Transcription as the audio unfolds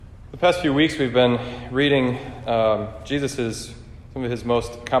The past few weeks we've been reading some of his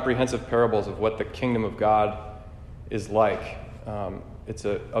most comprehensive parables of what the kingdom of God is like. It's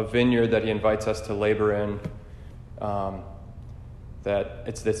a vineyard that he invites us to labor in, that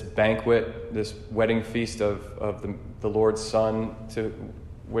it's this banquet, this wedding feast of the Lord's Son to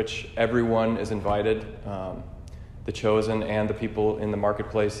which everyone is invited, the chosen and the people in the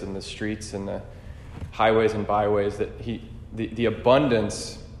marketplace and the streets and the highways and byways, that the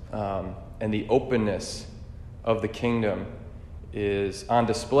abundance and the openness of the kingdom is on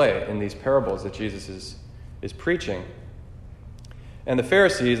display in these parables that Jesus is preaching. And the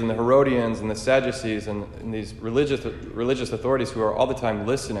Pharisees and the Herodians and the Sadducees and these religious authorities who are all the time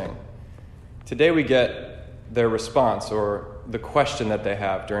listening, today we get their response or the question that they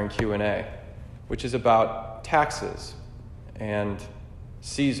have during Q&A, which is about taxes and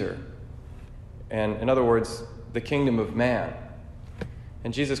Caesar, and in other words, the kingdom of man.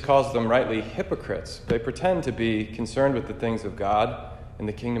 And Jesus calls them rightly hypocrites. They pretend to be concerned with the things of God and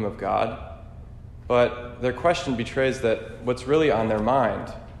the kingdom of God, but their question betrays that what's really on their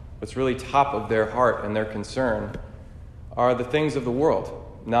mind, what's really top of their heart and their concern, are the things of the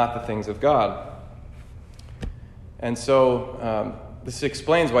world, not the things of God. And so this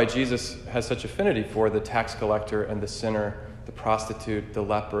explains why Jesus has such affinity for the tax collector and the sinner, the prostitute, the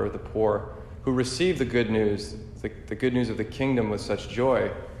leper, the poor, who receive the good news, the good news of the kingdom with such joy.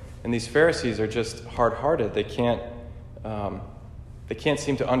 And these Pharisees are just hard-hearted. They can't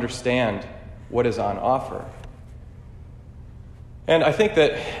seem to understand what is on offer. And I think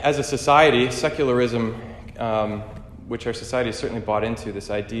that as a society, secularism, which our society has certainly bought into,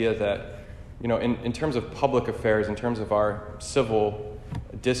 this idea that, in terms of public affairs, in terms of our civil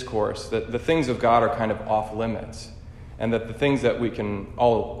discourse, that the things of God are kind of off limits, and that the things that we can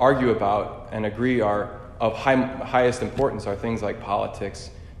all argue about and agree are of highest importance are things like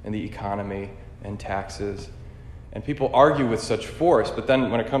politics and the economy and taxes. And people argue with such force, but then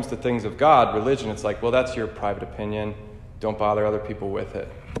when it comes to things of God, religion, it's like, well, that's your private opinion. Don't bother other people with it.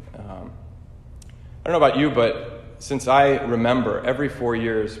 I don't know about you, but since I remember, every 4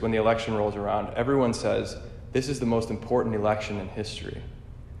 years when the election rolls around, everyone says, this is the most important election in history.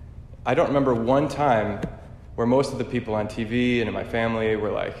 I don't remember one time where most of the people on TV and in my family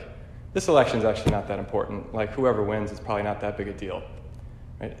were like, this election's actually not that important. Like, whoever wins, it's probably not that big a deal.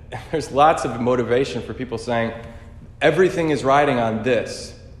 Right? There's lots of motivation for people saying, everything is riding on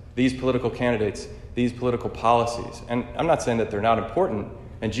these political candidates, these political policies. And I'm not saying that they're not important.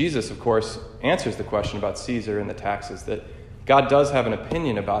 And Jesus, of course, answers the question about Caesar and the taxes, that God does have an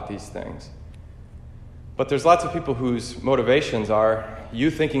opinion about these things. But there's lots of people whose motivations are, you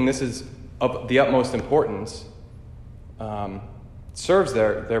thinking this is of the utmost importance, serves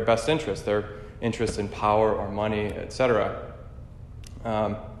their best interest, their interest in power or money, etc.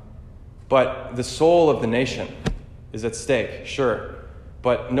 But the soul of the nation is at stake, sure.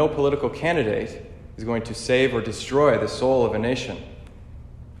 But no political candidate is going to save or destroy the soul of a nation.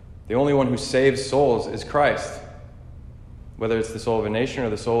 The only one who saves souls is Christ, whether it's the soul of a nation or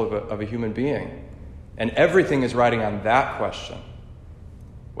the soul of a human being. And everything is riding on that question,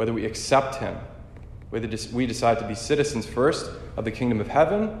 whether we accept him, whether we decide to be citizens first of the kingdom of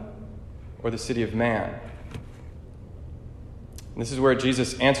heaven or the city of man. And this is where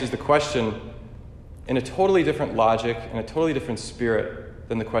Jesus answers the question in a totally different logic, in a totally different spirit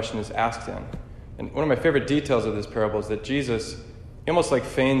than the question is asked in. And one of my favorite details of this parable is that Jesus, he almost like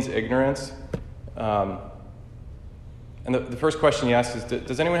feigns ignorance. And the first question he asks is,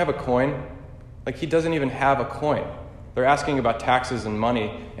 does anyone have a coin? Like, he doesn't even have a coin. They're asking about taxes and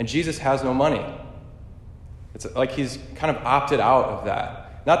money, and Jesus has no money. It's like he's kind of opted out of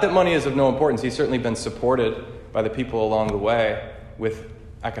that. Not that money is of no importance. He's certainly been supported by the people along the way with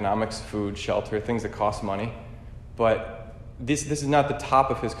economics, food, shelter, things that cost money. But this is not the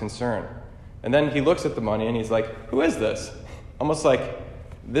top of his concern. And then he looks at the money and he's like, who is this? Almost like,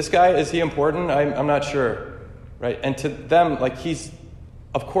 this guy, is he important? I'm not sure. Right? And to them, like, he's,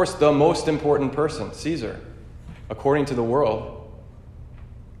 of course, the most important person, Caesar, according to the world.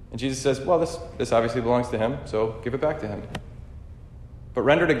 And Jesus says, well, this obviously belongs to him, so give it back to him. But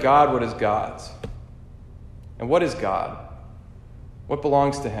render to God what is God's. And what is God? What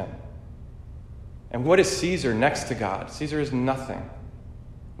belongs to him? And what is Caesar next to God? Caesar is nothing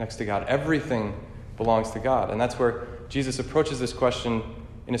next to God. Everything belongs to God. And that's where Jesus approaches this question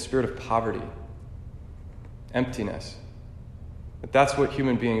in a spirit of poverty, emptiness. But that's what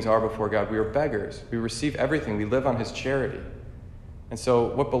human beings are before God. We are beggars. We receive everything. We live on his charity. And so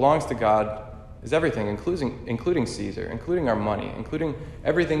what belongs to God is everything, including Caesar, including our money, including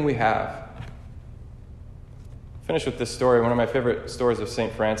everything we have. If finish with this story, one of my favorite stories of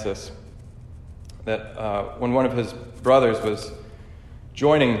St. Francis, that when one of his brothers was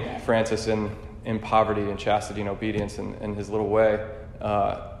joining Francis in poverty and chastity and obedience in his little way,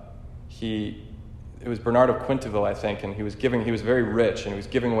 it was Bernard of Quinteville, I think, and he was very rich, and he was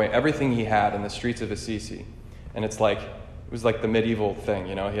giving away everything he had in the streets of Assisi. And it was like the medieval thing,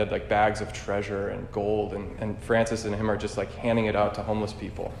 he had like bags of treasure and gold, and Francis and him are just like handing it out to homeless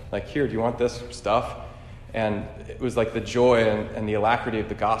people. Like, here, do you want this stuff? And it was like the joy and the alacrity of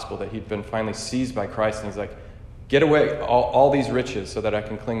the gospel that he'd been finally seized by Christ, and he's like, get away all these riches so that I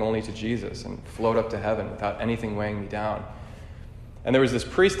can cling only to Jesus and float up to heaven without anything weighing me down. And there was this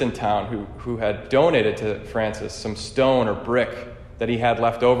priest in town who had donated to Francis some stone or brick that he had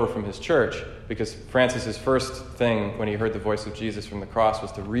left over from his church, because Francis's first thing when he heard the voice of Jesus from the cross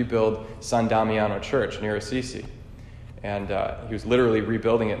was to rebuild San Damiano Church near Assisi. And he was literally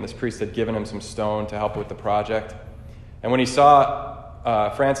rebuilding it, and this priest had given him some stone to help with the project. And when he saw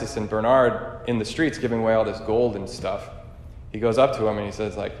Francis and Bernard in the streets giving away all this gold and stuff, he goes up to him and he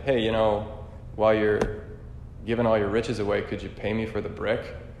says, like, hey, while you're giving all your riches away, could you pay me for the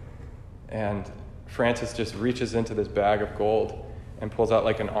brick? And Francis just reaches into this bag of gold and pulls out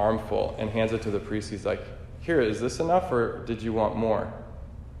like an armful and hands it to the priest. He's like, here, is this enough, or did you want more?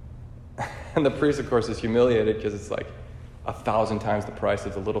 And the priest, of course, is humiliated because it's like 1,000 times the price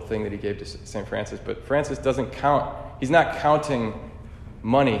of the little thing that he gave to St. Francis. But Francis doesn't count. He's not counting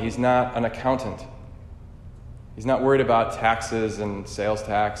money. He's not an accountant. He's not worried about taxes and sales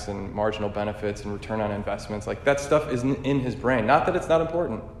tax and marginal benefits and return on investments. Like, that stuff isn't in his brain. Not that it's not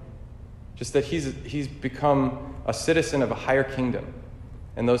important, just that he's become a citizen of a higher kingdom.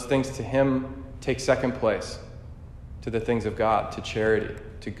 And those things to him take second place to the things of God, to charity,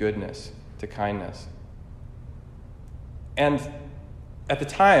 to goodness, to kindness. And at the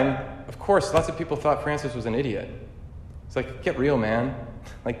time, of course, lots of people thought Francis was an idiot. It's like, get real, man.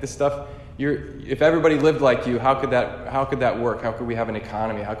 Like, this stuff, if everybody lived like you, how could that work? How could we have an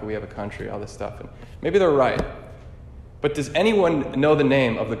economy? How could we have a country? All this stuff. And maybe they're right. But does anyone know the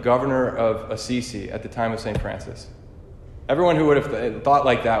name of the governor of Assisi at the time of St. Francis? Everyone who would have thought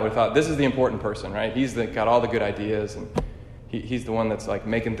like that would have thought, this is the important person, right? He's got all the good ideas, and he's the one that's like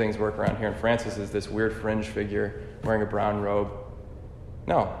making things work around here. And Francis is this weird fringe figure wearing a brown robe.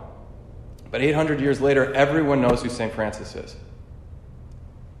 No. But 800 years later, everyone knows who St. Francis is.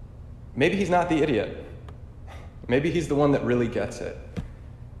 Maybe he's not the idiot. Maybe he's the one that really gets it.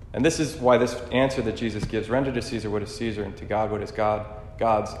 And this is why this answer that Jesus gives, render to Caesar what is Caesar and to God what is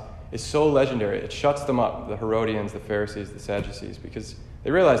God's, is so legendary. It shuts them up, the Herodians, the Pharisees, the Sadducees, because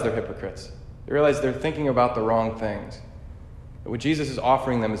they realize they're hypocrites. They realize they're thinking about the wrong things. But what Jesus is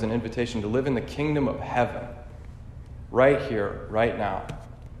offering them is an invitation to live in the kingdom of heaven, right here, right now,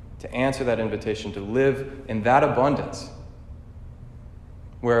 to answer that invitation, to live in that abundance,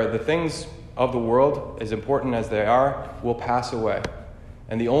 where the things of the world, as important as they are, will pass away.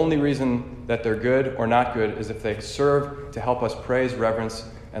 And the only reason that they're good or not good is if they serve to help us praise, reverence,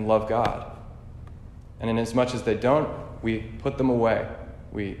 and love God. And inasmuch as they don't, we put them away.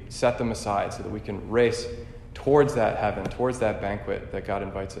 We set them aside so that we can race towards that heaven, towards that banquet that God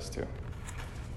invites us to.